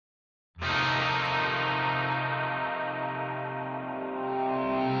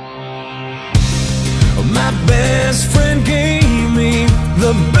best friend gave me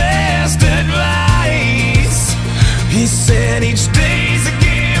the best advice. He said each day's a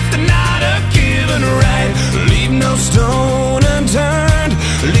gift and not a given right. Leave no stone unturned,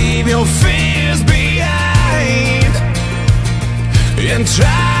 leave your fears behind, and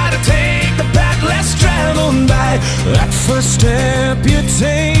try to take the path less traveled by. That first step you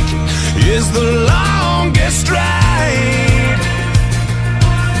take is the longest ride.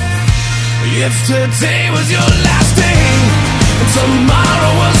 If today was your last day and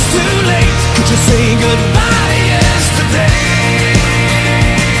tomorrow was too late, could you say goodbye to yesterday?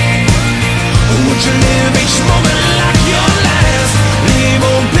 Or would you live each moment like your last? Leave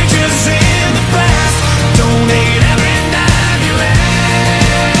old pictures in the past, donate every dime you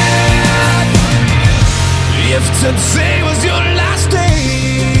had. If today was your last day,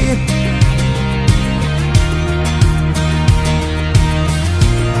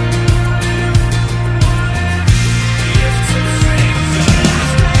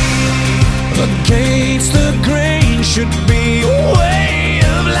 against the grain should be a way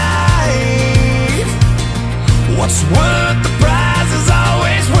of life. What's worth the prize is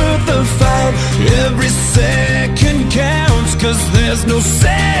always worth the fight. Every second counts, 'cause there's no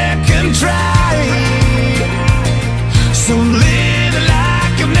second try. So live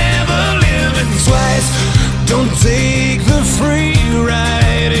like you've never lived twice. Don't take the free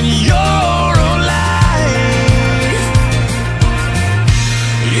ride in your own life.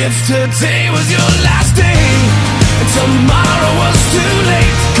 If today was your last day and tomorrow was too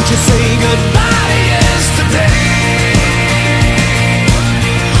late, could you say goodbye to yesterday?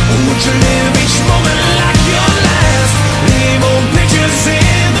 Or would you live each moment like your last? Leave old pictures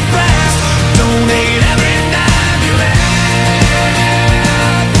in the past, donate every dime you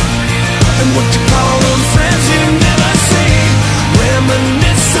had. And what you call those friends you've never seen,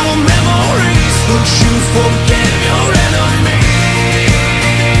 reminisce on memories. Would you forgive your enemies?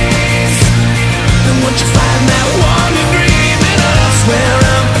 And once you find that one you're dreaming of, swear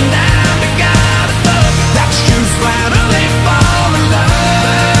up and down to God above, that's you finally fall in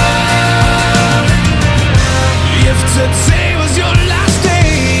love. If today was your last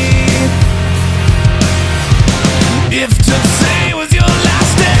day, if today was your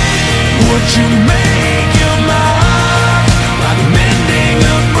last day, would you make your mark like mending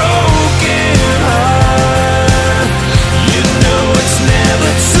a broken heart? You know it's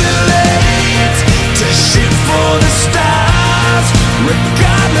never too late to shoot for the stars,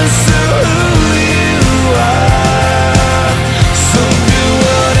 regardless of who you are. So do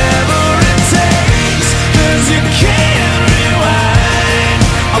whatever it takes, 'cause you can't rewind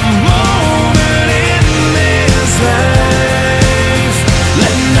a moment in this life.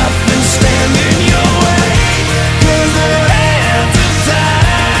 Let nothing stand in your way, 'cause the hands of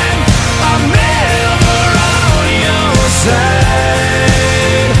time are never on your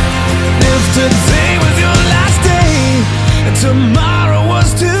side. If today was your last day and tomorrow was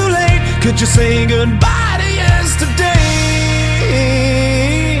too late, could you say goodbye to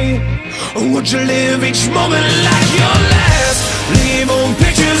yesterday? Or would you live each moment like your last? Leave old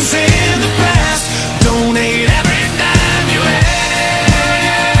pictures in the past, donate every dime you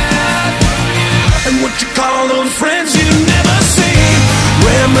had. And what you call those friends you've never seen,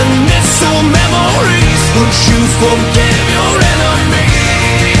 reminisce on memories. Would you forgive your enemies?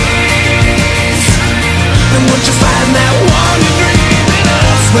 And once you find that one you're dreaming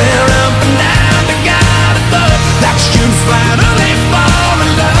of, swear up and down to God above, that's you finally fall